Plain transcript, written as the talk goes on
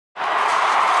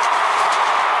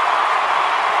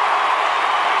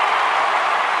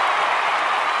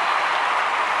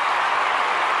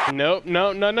Nope,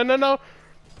 no, no, no, no, no.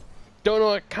 Don't know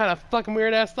what kind of fucking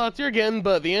weird ass thoughts you're getting,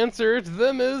 but the answer to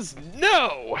them is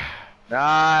no!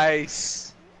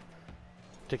 Nice!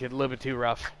 Took it a little bit too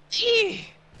rough.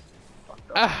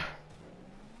 Ah.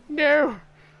 No!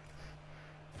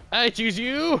 I choose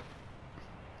you!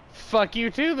 Fuck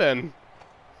you too then!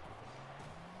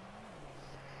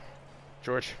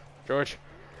 George.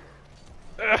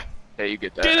 Hey, you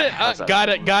get that. Did it!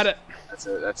 Got it!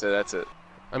 That's it.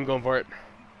 I'm going for it.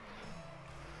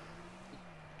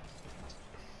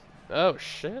 Oh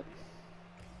shit.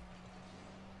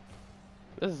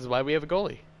 This is why we have a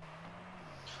goalie.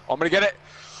 Oh, I'm gonna get it!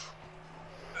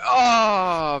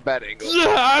 Oh, bad angle.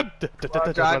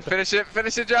 John, finish it,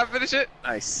 John, finish it!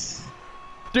 Nice.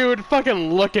 Dude,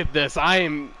 fucking look at this. I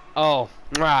am... Oh.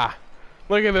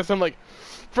 Look at this. I'm like...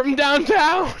 From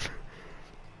downtown!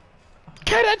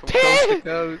 Get a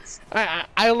 10!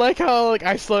 I like how like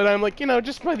I slow down. I'm like, you know,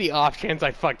 just by the off chance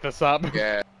I fuck this up.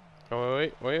 Yeah. Oh,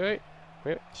 wait.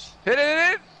 Hit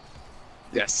it!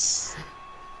 Yes.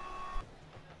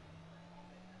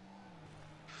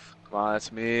 Come on,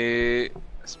 that's me.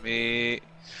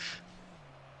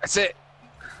 That's it.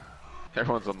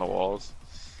 Everyone's on the walls.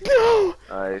 No!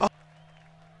 Nice. Oh.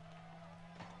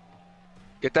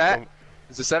 Get that?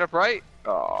 Is the setup right?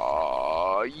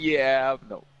 Oh, yeah.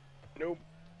 No. Nope.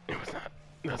 It was not.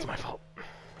 That's my fault.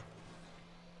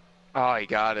 Oh, he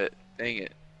got it. Dang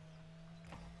it.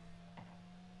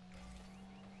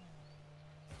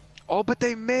 Oh, but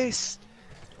they missed.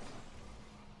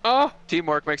 Oh!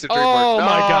 Teamwork makes a dream Oh work.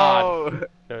 my god.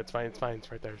 No, it's fine.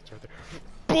 It's right there.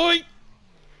 Boy!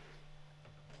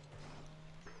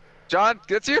 John,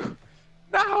 gets you?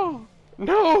 No!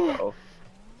 No! Uh-oh.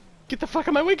 Get the fuck out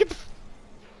of my way.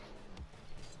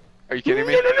 Are you kidding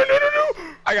me? No!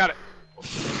 I got it.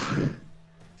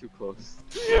 Too close.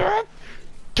 Yeah.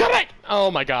 Get it!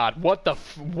 Oh my god. What the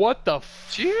fuck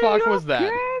was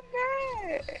that?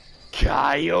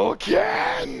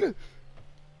 Kaioken!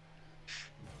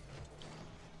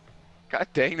 God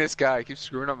dang this guy. Keeps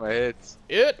screwing up my hits.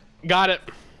 Got it.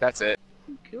 That's it.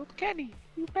 You killed Kenny.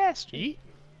 You bastard.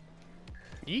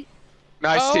 Yeet.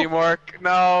 Nice teamwork.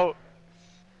 No.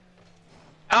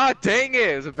 Ah, dang it.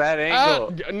 It was a bad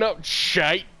angle. No,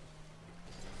 shite.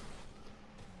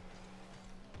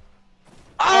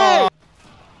 Oh!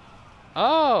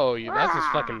 Oh, that's just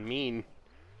fucking mean.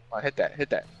 Oh, hit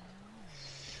that.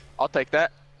 I'll take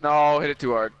that. No, hit it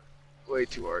too hard. Way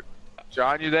too hard.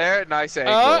 John, you there? Nice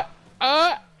angle.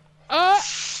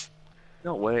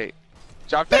 No way.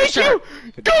 John, finish Thank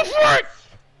you! Go for it!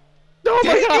 Oh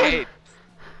my god!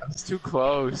 That was too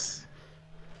close.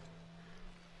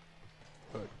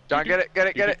 John, get it.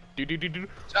 Do.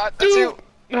 John, that's you.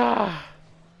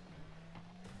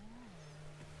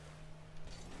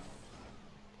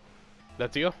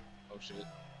 That's you? Oh shit.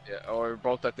 Yeah, oh, we're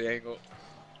both at the angle.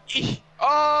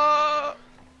 Oh!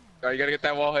 Oh, you gotta get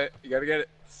that wall hit. You gotta get it.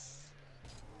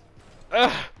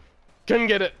 Couldn't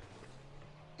get it.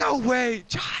 No way!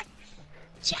 John!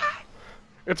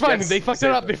 It's fine, yes, they fucked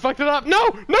it up. No,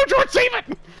 George, save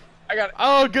it! I got it.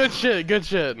 Oh, good shit.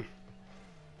 Come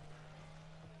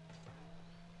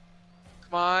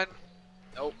on.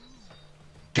 Nope.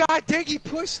 God dang, he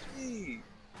pushed me!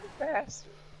 You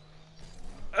bastard.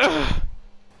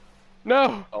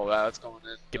 No! Oh, wow, it's going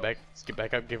in. Get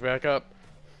back up.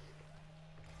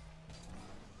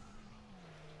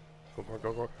 Go for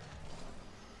it.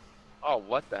 Oh,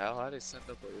 what the hell? How did they send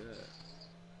up like that?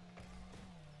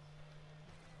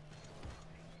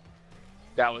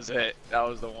 That was it. That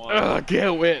was the one. Get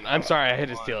win. I'm sorry, I had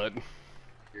to steal it.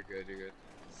 You're good.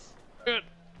 Good.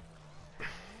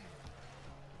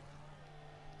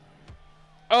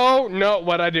 Oh no!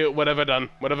 What have I done?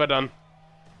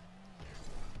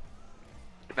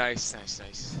 Nice.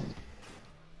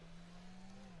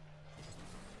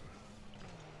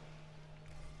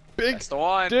 Big That's the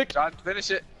one. dick. John, finish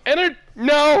it. Enter.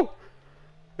 No!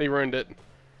 They ruined it.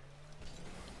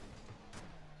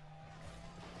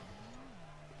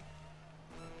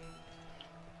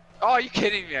 Oh, are you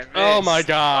kidding me? I missed. Oh my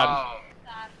god.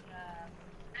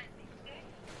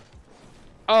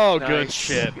 Oh, Nice. good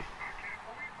shit.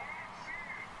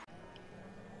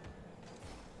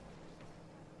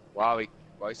 Wow, he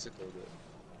bicycled it.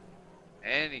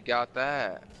 And he got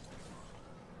that.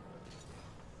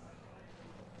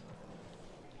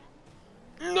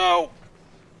 No!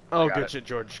 Oh, got good it. shit,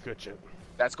 George. Good shit.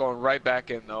 That's going right back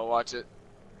in though. Watch it.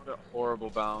 What a horrible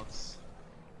bounce.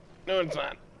 No, it's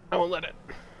not. I won't let it.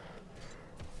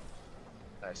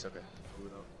 Nice, okay.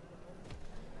 Moving up.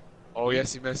 Oh,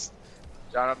 yes, he missed.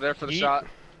 John, I'm there for the Yeet. shot.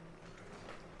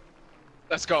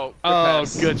 Let's go. Good Oh,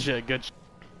 pass. good shit.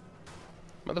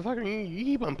 Motherfucker, you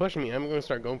keep on pushing me. I'm gonna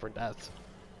start going for deaths.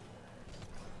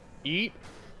 Eat.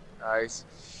 Nice.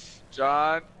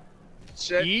 John.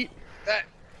 Shit. Eat. That.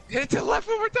 Hit it to the left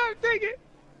one more time. Dang it.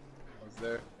 I was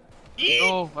there. Eat.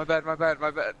 Oh, my bad. My bad. My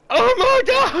bad. Oh my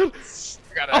god.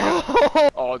 I got it. Oh.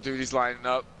 Oh, dude, he's lining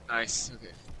up. Nice.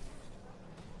 Okay.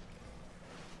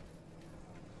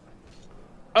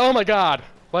 Oh my god.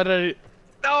 Why did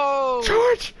I? No.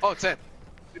 George. Oh, it's in.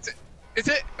 It's it. It's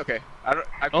it. Okay. I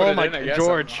put Oh it my. in, I guess.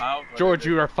 George. I don't know how, George,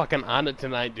 you are fucking on it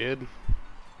tonight, dude.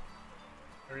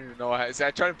 I don't even know how. See,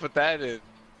 I tried to put that in.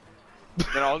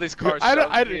 Then all these cars.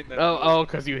 Oh,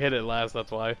 because you hit it last.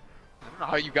 That's why. I don't know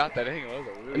how you got that angle.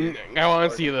 I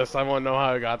want to see this. I want to know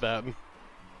how I got that.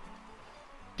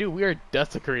 Dude, we are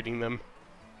desecrating them.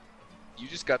 You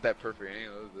just got that perfect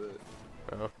angle. That was it.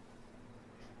 Oh.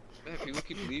 Man, people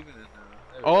keep leaving it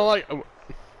now. Oh, like. Oh.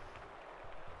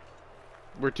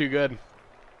 We're too good.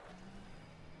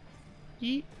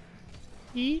 Eat.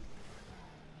 Eat.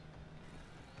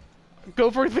 Go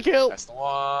for the kill. That's the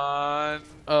one.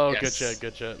 Oh, yes. Good shit,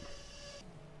 good shit.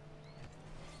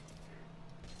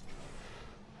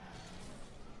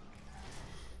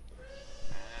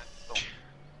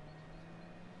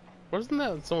 Wasn't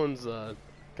that someone's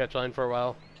catch line for a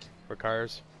while? For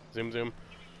cars? Zoom zoom.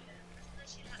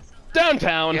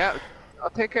 Downtown! Yeah, I'll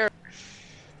take care.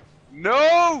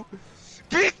 No!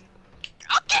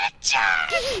 I'll get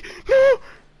you! No!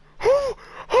 Oh,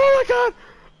 oh my god!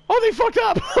 Oh, they fucked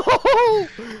up!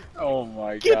 Oh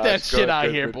my god. Get that shit out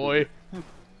of here, boy.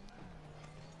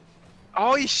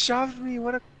 Oh, he shoved me.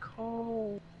 What a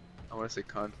call. I want to say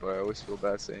cunt, but I always feel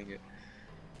bad saying it.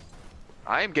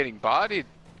 I am getting bodied.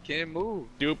 Can't move.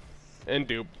 Dupe and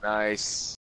dupe. Nice.